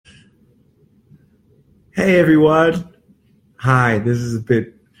Hey everyone. Hi, this is a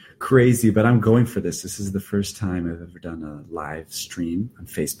bit crazy, but I'm going for this. This is the first time I've ever done a live stream on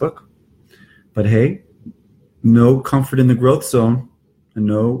Facebook. But hey, no comfort in the growth zone and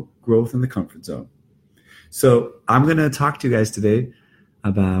no growth in the comfort zone. So I'm going to talk to you guys today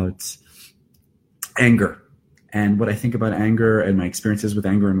about anger and what I think about anger and my experiences with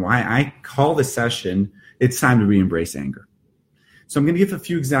anger and why I call this session, It's Time to Re-Embrace Anger. So I'm going to give a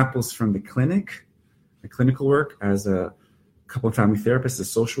few examples from the clinic, my clinical work as a couple and family therapist, as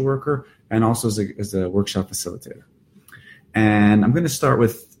a social worker, and also as a workshop facilitator. And I'm going to start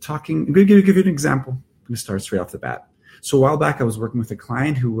with talking. I'm going to give you an example. I'm going to start straight off the bat. So a while back, I was working with a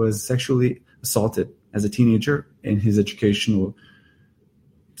client who was sexually assaulted as a teenager in his educational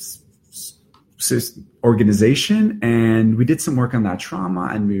organization. And we did some work on that trauma,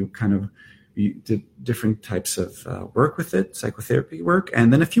 and we did different types of work with it, psychotherapy work.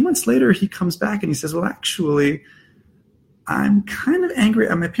 And then a few months later, he comes back and he says, well, actually, I'm kind of angry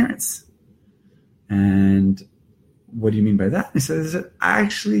at my parents. And what do you mean by that? He says, I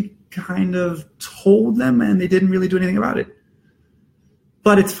actually kind of told them and they didn't really do anything about it.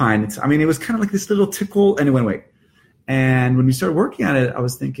 But it's fine. It was kind of like this little tickle and it went away. And when we started working on it, I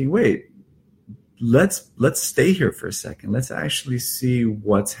was thinking, wait, let's stay here for a second. Let's actually see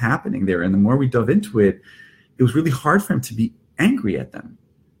what's happening there. And the more we dove into it, it was really hard for him to be angry at them.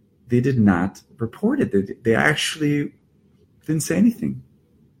 They did not report it. They actually didn't say anything.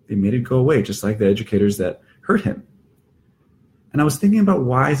 They made it go away, just like the educators that hurt him. And I was thinking about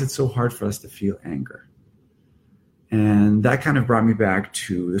why is it so hard for us to feel anger? And that kind of brought me back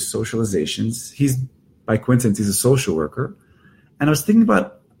to the socializations. By coincidence, he's a social worker. And I was thinking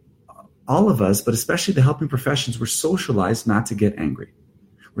about all of us, but especially the helping professions, we're socialized not to get angry.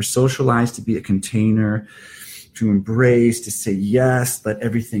 We're socialized to be a container, to embrace, to say yes, let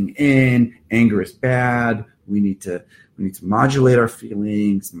everything in. Anger is bad. We need to modulate our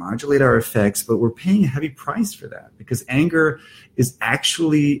feelings, modulate our effects, but we're paying a heavy price for that because anger is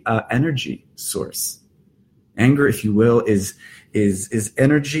actually an energy source. Anger, if you will, is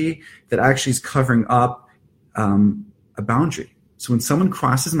energy that actually is covering up a boundary. So when someone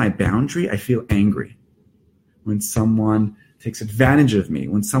crosses my boundary, I feel angry. When someone takes advantage of me,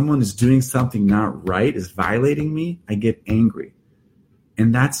 when someone is doing something not right, is violating me, I get angry.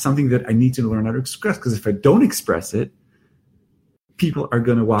 And that's something that I need to learn how to express, because if I don't express it, people are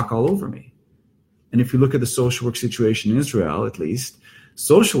going to walk all over me. And if you look at the social work situation in Israel, at least,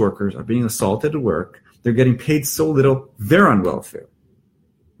 social workers are being assaulted at work. They're getting paid so little, they're on welfare.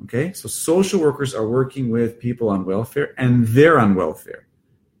 Okay, so social workers are working with people on welfare and they're on welfare.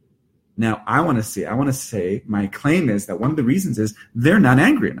 Now, I want to say, my claim is that one of the reasons is they're not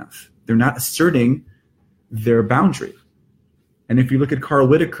angry enough. They're not asserting their boundary. And if you look at Carl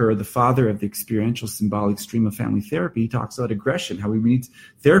Whitaker, the father of the experiential symbolic stream of family therapy, he talks about aggression, how we need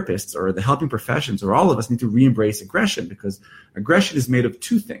therapists or the helping professions or all of us need to re-embrace aggression, because aggression is made of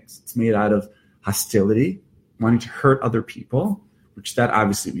two things. It's made out of hostility, wanting to hurt other people, which that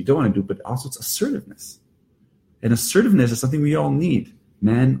obviously we don't want to do, but also it's assertiveness. And assertiveness is something we all need.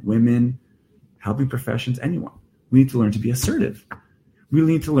 Men, women, helping professions, anyone. We need to learn to be assertive. We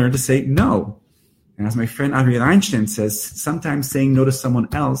need to learn to say no. And as my friend Adrian Einstein says, sometimes saying no to someone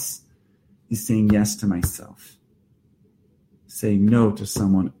else is saying yes to myself. Saying no to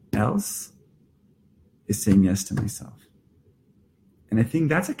someone else is saying yes to myself. And I think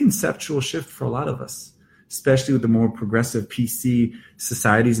that's a conceptual shift for a lot of us, especially with the more progressive PC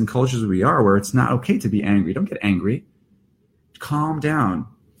societies and cultures we are, where it's not okay to be angry. Don't get angry. Calm down.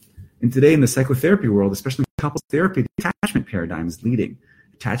 And today in the psychotherapy world, especially in couples therapy, the attachment paradigm is leading.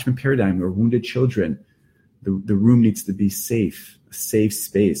 Attachment paradigm where wounded children, the room needs to be safe, a safe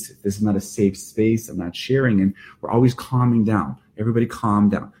space. If this is not a safe space, I'm not sharing. And we're always calming down. Everybody calm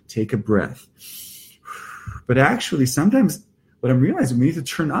down. Take a breath. But actually, sometimes what I'm realizing, we need to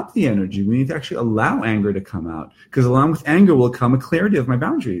turn up the energy. We need to actually allow anger to come out, because along with anger will come a clarity of my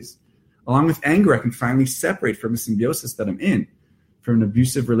boundaries. Along with anger, I can finally separate from a symbiosis that I'm in, from an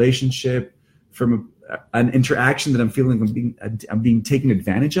abusive relationship, from an interaction that I'm feeling I'm being taken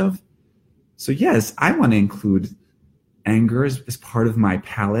advantage of. So yes, I want to include anger as part of my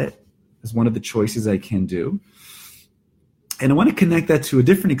palette, as one of the choices I can do. And I want to connect that to a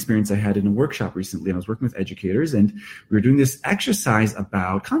different experience I had in a workshop recently. I was working with educators, and we were doing this exercise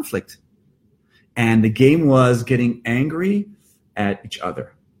about conflict. And the game was getting angry at each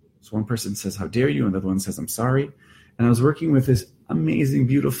other. So one person says, how dare you? And the other one says, I'm sorry. And I was working with this amazing,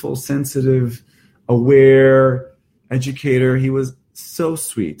 beautiful, sensitive, aware educator. He was so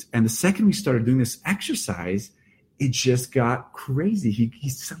sweet. And the second we started doing this exercise, it just got crazy. He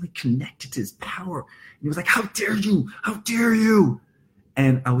suddenly connected to his power. And he was like, how dare you? How dare you?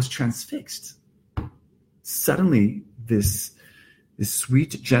 And I was transfixed. Suddenly, this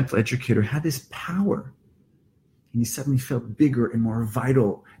sweet, gentle educator had this power. And he suddenly felt bigger and more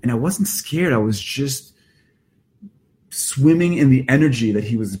vital. And I wasn't scared. I was just swimming in the energy that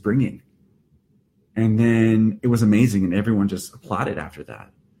he was bringing. And then it was amazing. And everyone just applauded after that.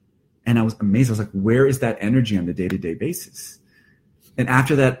 And I was amazed. I was like, where is that energy on the day-to-day basis? And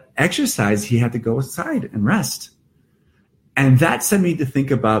after that exercise, he had to go aside and rest. And that sent me to think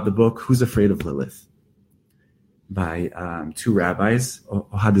about the book, Who's Afraid of Lilith? By two rabbis,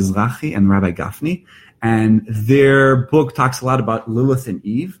 Ohad Ezrahi and Rabbi Gafni. And their book talks a lot about Lilith and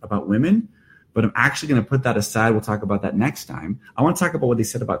Eve, about women. But I'm actually going to put that aside. We'll talk about that next time. I want to talk about what they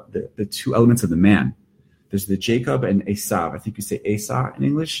said about the two elements of the man. There's the Jacob and Esav. I think you say Esau in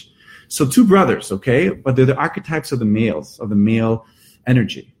English. So two brothers, okay? But they're the archetypes of the males, of the male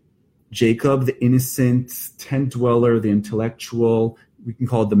energy. Jacob, the innocent, tent dweller, the intellectual, we can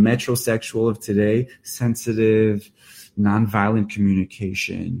call it the metrosexual of today, sensitive, nonviolent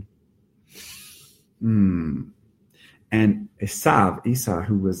communication. And Esau,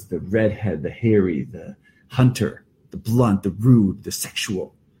 who was the redhead, the hairy, the hunter, the blunt, the rude, the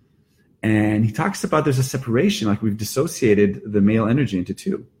sexual. And he talks about there's a separation, like we've dissociated the male energy into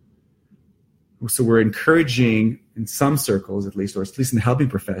two. So we're encouraging, in some circles at least, or at least in the helping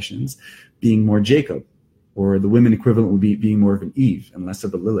professions, being more Jacob, or the women equivalent would be being more of an Eve and less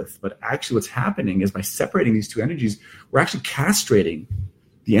of a Lilith. But actually what's happening is by separating these two energies, we're actually castrating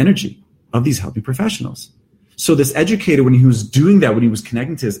the energy of these helping professionals. So this educator, when he was doing that, when he was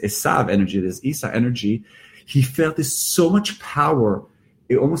connecting to his Esav energy, this Esau energy, he felt this so much power,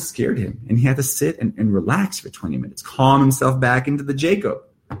 it almost scared him. And he had to sit and relax for 20 minutes, calm himself back into the Jacob.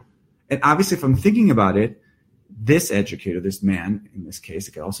 And obviously, if I'm thinking about it, this educator, this man, in this case,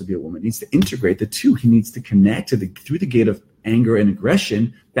 it could also be a woman, needs to integrate the two. He needs to connect through the gate of anger and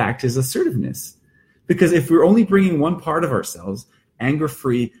aggression back to his assertiveness. Because if we're only bringing one part of ourselves,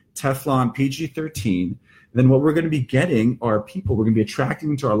 anger-free, Teflon, PG-13, then what we're going to be getting are people we're going to be attracting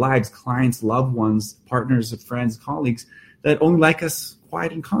into our lives, clients, loved ones, partners, friends, colleagues, that only like us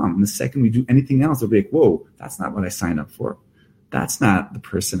quiet and calm. And the second we do anything else, they'll be like, whoa, that's not what I signed up for. That's not the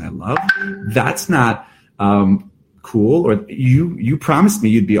person I love. That's not cool. Or you promised me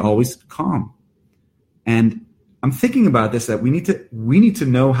you'd be always calm. And I'm thinking about this, that we need to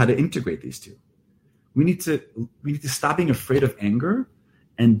know how to integrate these two. We need to stop being afraid of anger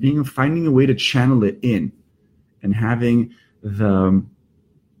and finding a way to channel it in, and having the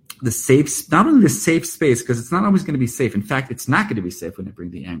safe, not only the safe space, because it's not always going to be safe. In fact, it's not going to be safe when I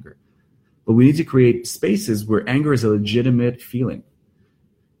bring the anger. But we need to create spaces where anger is a legitimate feeling.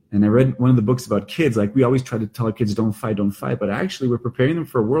 And I read one of the books about kids, like we always try to tell our kids, don't fight. But actually, we're preparing them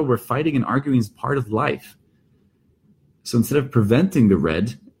for a world where fighting and arguing is part of life. So instead of preventing the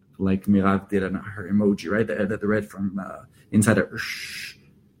red, like Mirav did on her emoji, right? The red from inside her,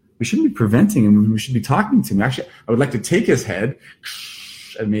 we shouldn't be preventing him. We should be talking to him. Actually, I would like to take his head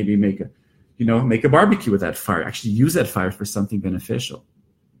and maybe make a barbecue with that fire. Actually use that fire for something beneficial,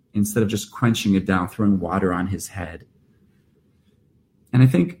 instead of just quenching it down, throwing water on his head. And I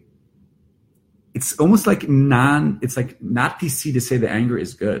think it's almost like not PC to say that anger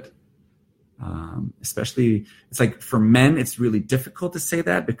is good. Especially, it's like for men, it's really difficult to say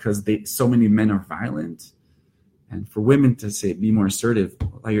that because so many men are violent. And for women to say, be more assertive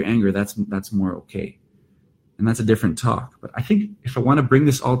about your anger, that's more okay. And that's a different talk. But I think if I want to bring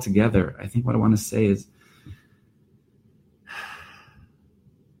this all together, I think what I want to say is,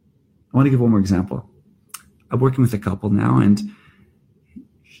 I want to give one more example. I'm working with a couple now, and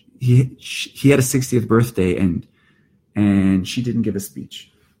he had a 60th birthday, and she didn't give a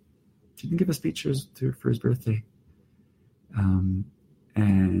speech. She didn't give a speech for his birthday.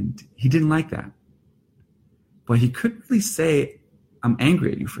 And he didn't like that. But he couldn't really say, I'm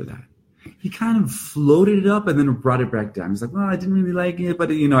angry at you for that. He kind of floated it up and then brought it back down. He's like, well, I didn't really like it, but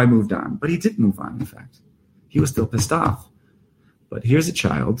I moved on. But he did move on, in fact. He was still pissed off. But here's a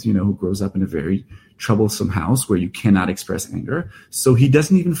child, who grows up in a very troublesome house where you cannot express anger. So he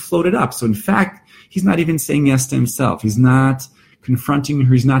doesn't even float it up. So in fact, he's not even saying yes to himself. He's not confronting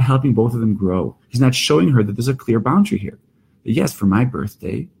her. He's not helping both of them grow. He's not showing her that there's a clear boundary here. But yes, for my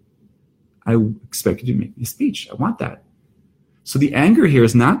birthday, I expect you to make me a speech. I want that. So the anger here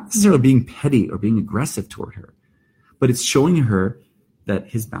is not necessarily being petty or being aggressive toward her, but it's showing her that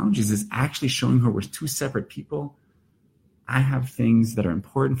his boundaries is actually showing her we're two separate people. I have things that are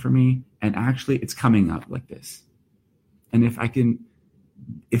important for me, and actually it's coming up like this. And if I can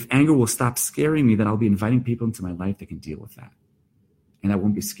if anger will stop scaring me, then I'll be inviting people into my life that can deal with that. And I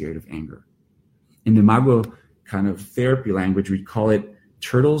won't be scared of anger. In the Imago kind of therapy language, we'd call it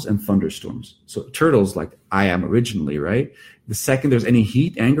turtles and thunderstorms. So turtles, like I am originally, right? The second there's any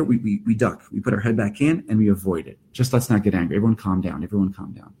heat, anger, we duck. We put our head back in and we avoid it. Just let's not get angry. Everyone calm down. Everyone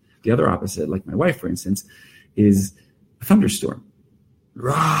calm down. The other opposite, like my wife, for instance, is a thunderstorm.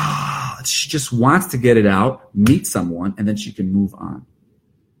 She just wants to get it out, meet someone, and then she can move on.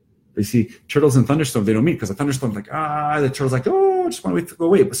 But you see, turtles and thunderstorms, they don't meet because the thunderstorm's like, the turtle's like, I just want to wait to go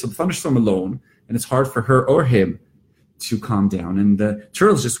away. But so the thunderstorm alone, and it's hard for her or him to calm down. And the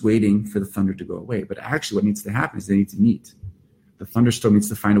turtle's just waiting for the thunder to go away. But actually what needs to happen is they need to meet. The thunderstorm needs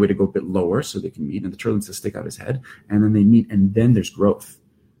to find a way to go a bit lower so they can meet, and the turtle needs to stick out his head, and then they meet, and then there's growth.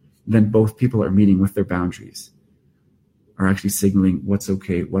 Then both people are meeting with their boundaries, are actually signaling what's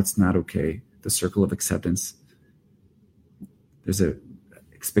okay, what's not okay, the circle of acceptance.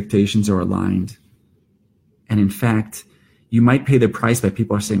 Expectations are aligned. And in fact, you might pay the price by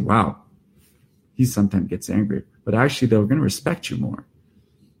people are saying, wow, he sometimes gets angry, but actually they're going to respect you more.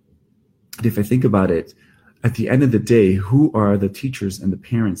 And if I think about it, at the end of the day, who are the teachers and the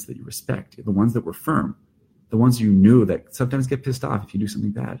parents that you respect? The ones that were firm, the ones you knew that sometimes get pissed off if you do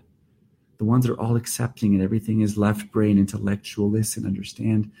something bad, the ones that are all accepting and everything is left brain, intellectual, listen,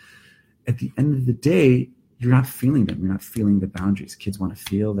 understand. At the end of the day, you're not feeling them. You're not feeling the boundaries. Kids want to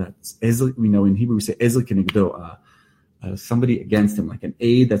feel that. We know in Hebrew we say ezel kenegdo, somebody against him, like an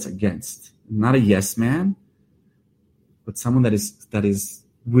aid that's against, not a yes man, but someone that is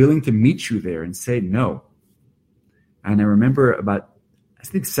willing to meet you there and say no. And I remember about, I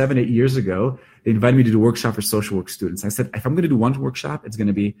think 7-8 years ago, they invited me to do a workshop for social work students. I said, if I'm going to do one workshop, it's going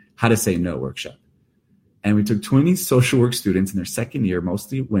to be how to say no workshop. And we took 20 social work students in their second year,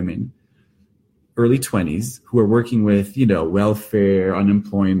 mostly women, early 20s, who are working with, welfare,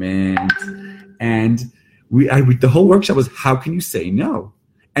 unemployment. And the whole workshop was, how can you say no?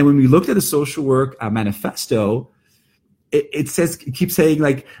 And when we looked at the social work manifesto, it keeps saying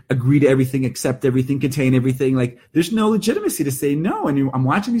like, agree to everything, accept everything, contain everything. Like there's no legitimacy to say no. And I'm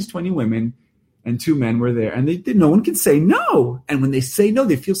watching these 20 women and 2 men were there and no one can say no. And when they say no,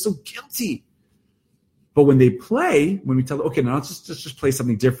 they feel so guilty. But when they play, when we tell them, okay, now let's just play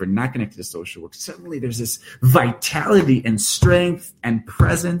something different, not connected to social work, suddenly there's this vitality and strength and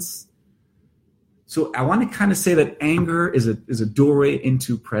presence. So I want to kind of say that anger is a doorway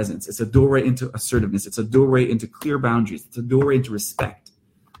into presence. It's a doorway into assertiveness. It's a doorway into clear boundaries. It's a doorway into respect.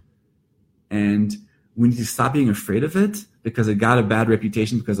 And we need to stop being afraid of it because it got a bad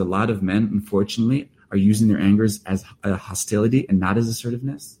reputation because a lot of men, unfortunately, are using their angers as a hostility and not as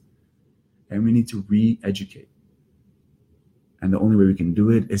assertiveness. And we need to re-educate. And the only way we can do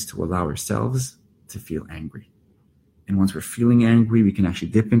it is to allow ourselves to feel angry. And once we're feeling angry, we can actually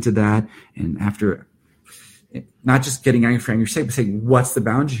dip into that. And after, not just getting angry for anger's sake, but saying, what's the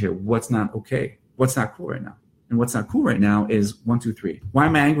boundary here? What's not okay? What's not cool right now? And what's not cool right now is 1, 2, 3. Why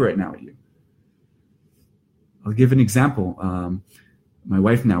am I angry right now at you? I'll give an example. My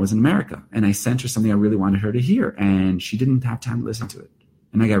wife now is in America, and I sent her something I really wanted her to hear, and she didn't have time to listen to it.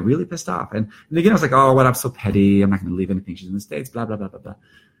 And I got really pissed off. And again, I was like, oh, what? I'm so petty. I'm not going to leave anything. She's in the States, blah, blah, blah, blah, blah.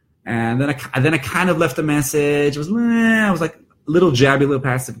 And then I kind of left a message. I was like a little jabby, a little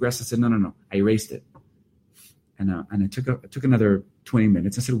passive aggressive. I said, no. I erased it. And I took another 20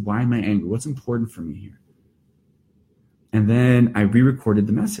 minutes. I said, why am I angry? What's important for me here? And then I re-recorded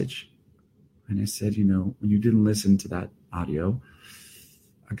the message. And I said, when you didn't listen to that audio,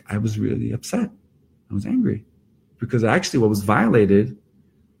 I was really upset. I was angry. Because actually what was violated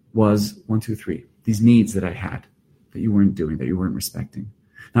was 1, 2, 3. These needs that I had that you weren't doing, that you weren't respecting.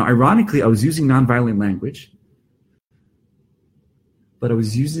 Now, ironically, I was using nonviolent language, but I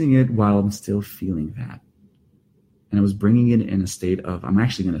was using it while I'm still feeling that. And I was bringing it in a state of, I'm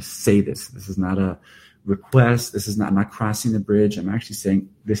actually going to say this. This is not a request. I'm not crossing the bridge. I'm actually saying,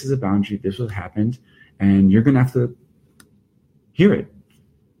 this is a boundary. This is what happened. And you're going to have to hear it.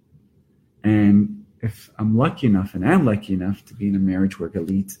 And if I'm lucky enough, and I'm lucky enough to be in a marriage where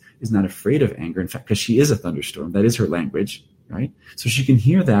Galit is not afraid of anger, in fact, because she is a thunderstorm, that is her language, right? So she can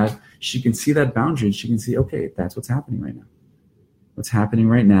hear that, she can see that boundary, and she can see, okay, that's what's happening right now. What's happening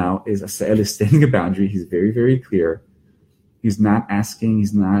right now is Asael is setting a boundary. He's very, very clear. He's not asking,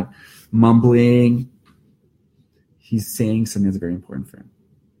 he's not mumbling. He's saying something that's very important for him.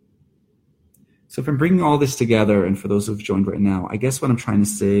 So if I'm bringing all this together, and for those who've joined right now, I guess what I'm trying to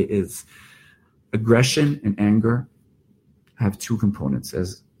say is aggression and anger have 2 components,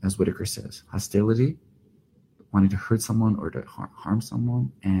 as Whitaker says: hostility, wanting to hurt someone or to harm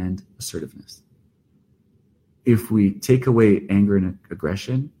someone, and assertiveness. if we take away anger and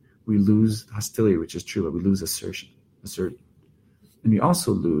aggression, we lose hostility, which is true, but we lose assertion. And we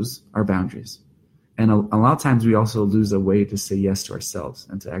also lose our boundaries. And a lot of times we also lose a way to say yes to ourselves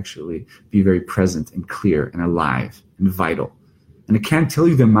and to actually be very present and clear and alive and vital. And I can't tell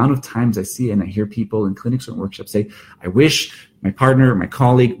you the amount of times I see and I hear people in clinics or workshops say, I wish my partner, my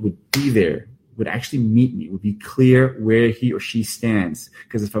colleague would be there, would actually meet me, would be clear where he or she stands.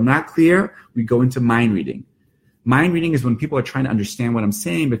 Because if I'm not clear, we go into mind reading. Mind reading is when people are trying to understand what I'm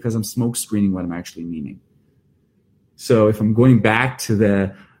saying because I'm smoke screening what I'm actually meaning. So if I'm going back to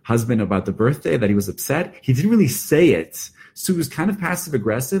the husband about the birthday that he was upset, he didn't really say it. So he was kind of passive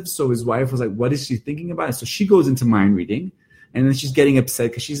aggressive. So his wife was like, what is she thinking about? So she goes into mind reading and then she's getting upset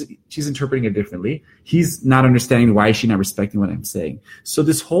because she's interpreting it differently. He's not understanding why is she not respecting what I'm saying. So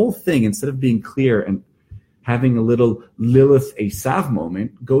this whole thing, instead of being clear and having a little Lilith Esav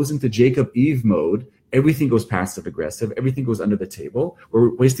moment, goes into Jacob Eve mode. Everything goes passive aggressive. Everything goes under the table.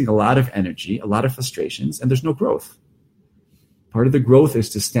 We're wasting a lot of energy, a lot of frustrations, and there's no growth. Part of the growth is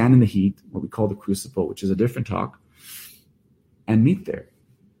to stand in the heat, what we call the crucible, which is a different talk, and meet there.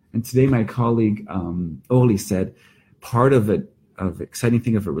 And today my colleague Oli said, part of the exciting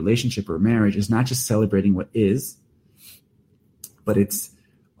thing of a relationship or a marriage is not just celebrating what is, but it's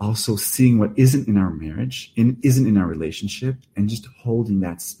also seeing what isn't in our marriage, isn't in our relationship, and just holding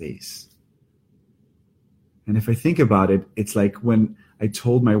that space. And if I think about it, it's like when I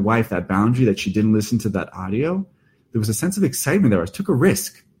told my wife that boundary that she didn't listen to that audio, there was a sense of excitement there. I took a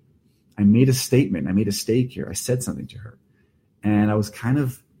risk. I made a statement. I made a stake here. I said something to her. And I was kind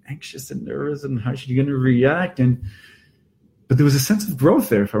of anxious and nervous and how she's going to react. But there was a sense of growth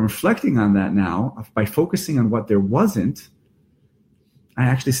there. If I'm reflecting on that now, by focusing on what there wasn't, I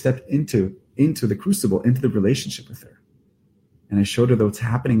actually stepped into the crucible, into the relationship with her. And I showed her that what's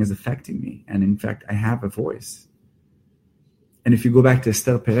happening is affecting me. And in fact, I have a voice. And if you go back to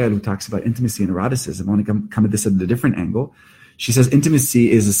Esther Perel, who talks about intimacy and eroticism, I want to come at this at a different angle. She says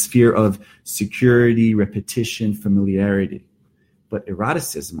intimacy is a sphere of security, repetition, familiarity. But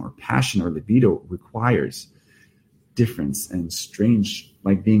eroticism or passion or libido requires difference and strange,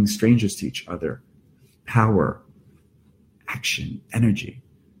 like being strangers to each other, power, action, energy.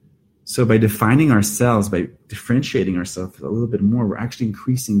 So by defining ourselves, by differentiating ourselves a little bit more, we're actually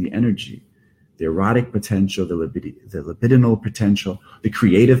increasing the energy, the erotic potential, the libidinal potential, the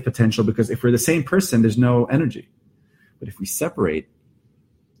creative potential, because if we're the same person, there's no energy. But if we separate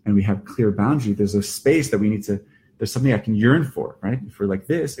and we have clear boundary, there's a space that there's something I can yearn for, right? If we're like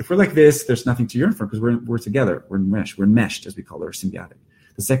this, there's nothing to yearn for because we're together, we're meshed, as we call it, or symbiotic.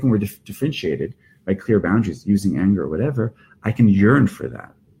 The second we're differentiated by clear boundaries, using anger or whatever, I can yearn for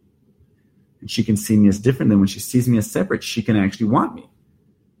that. And she can see me as different than when she sees me as separate, she can actually want me.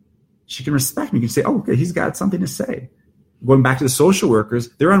 She can respect me. You can say, oh, okay, he's got something to say. Going back to the social workers,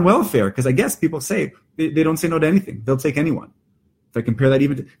 they're on welfare because I guess people say they don't say no to anything. They'll take anyone. If I compare that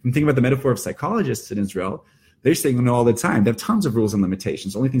even to, I'm thinking about the metaphor of psychologists in Israel, they're saying no all the time. They have tons of rules and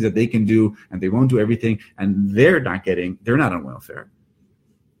limitations, only things that they can do, and they won't do everything, and they're not on welfare.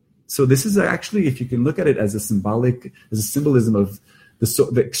 So this is actually, if you can look at it as a symbolism of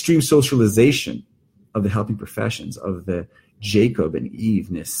the extreme socialization of the helping professions, of the Jacob and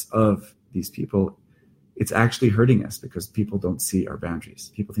Eve-ness of these people, it's actually hurting us because people don't see our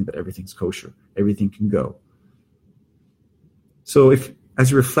boundaries. People think that everything's kosher, everything can go. So as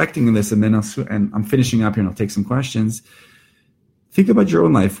you're reflecting on this, and I'm finishing up here and I'll take some questions, think about your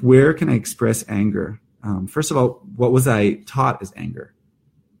own life. Where can I express anger? First of all, what was I taught as anger?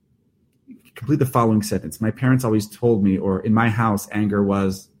 Complete the following sentence. My parents always told me, or in my house, anger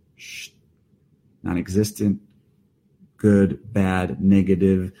was non-existent, good, bad,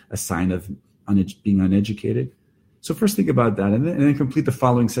 negative, a sign of being uneducated. So first think about that, and then complete the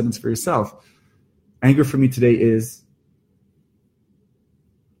following sentence for yourself. Anger for me today is,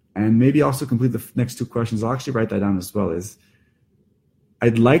 and maybe also complete the next two questions. I'll actually write that down as well, is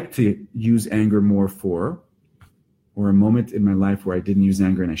I'd like to use anger more for, or a moment in my life where I didn't use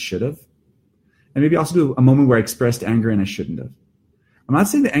anger and I should have. And maybe also do a moment where I expressed anger and I shouldn't have. I'm not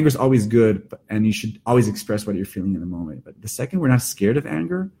saying that anger is always good, and you should always express what you're feeling in the moment. But the second we're not scared of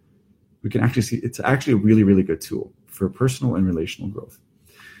anger, we can actually see it's actually a really, really good tool for personal and relational growth.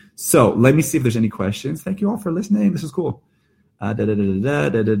 So let me see if there's any questions. Thank you all for listening. This is cool. What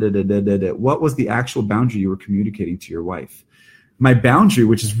was the actual boundary you were communicating to your wife? My boundary,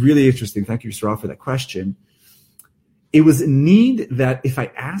 which is really interesting. Thank you, Yisrael, for that question. It was a need that if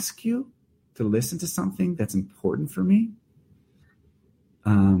I ask you to listen to something that's important for me,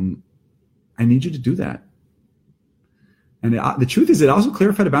 I need you to do that. And the truth is, it also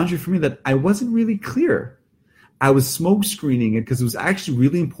clarified a boundary for me that I wasn't really clear. I was smoke screening it because it was actually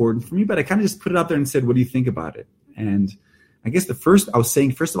really important for me, but I kind of just put it out there and said, what do you think about it? And I guess I was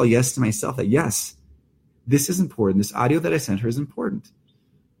saying, first of all, yes to myself, that yes, this is important. This audio that I sent her is important.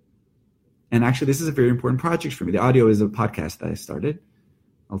 And actually, this is a very important project for me. The audio is a podcast that I started.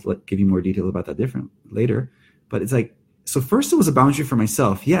 I'll give you more detail about that later. But it's like, so first it was a boundary for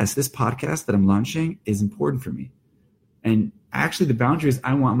myself. Yes, this podcast that I'm launching is important for me. And actually the boundary is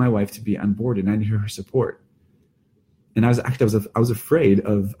I want my wife to be on board and I need her support. And I was afraid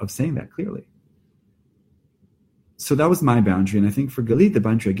of saying that clearly. So that was my boundary. And I think for Galit, the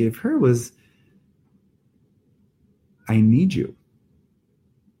boundary I gave her was, I need you.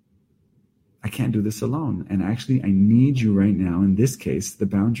 I can't do this alone. And actually, I need you right now. In this case, the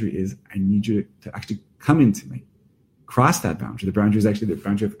boundary is I need you to actually come into me. Cross that boundary. The boundary is actually the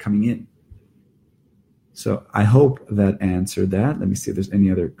boundary of coming in. So I hope that answered that. Let me see if there's any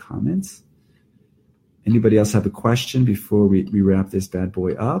other comments. Anybody else have a question before we wrap this bad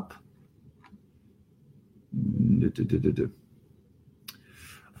boy up?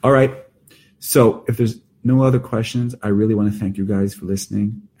 All right. So if there's no other questions, I really want to thank you guys for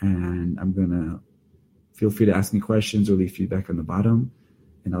listening. And I'm going to feel free to ask me questions or leave feedback on the bottom.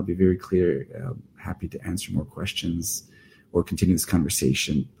 And I'll be very clear, happy to answer more questions or continue this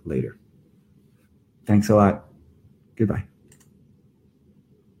conversation later. Thanks a lot. Goodbye.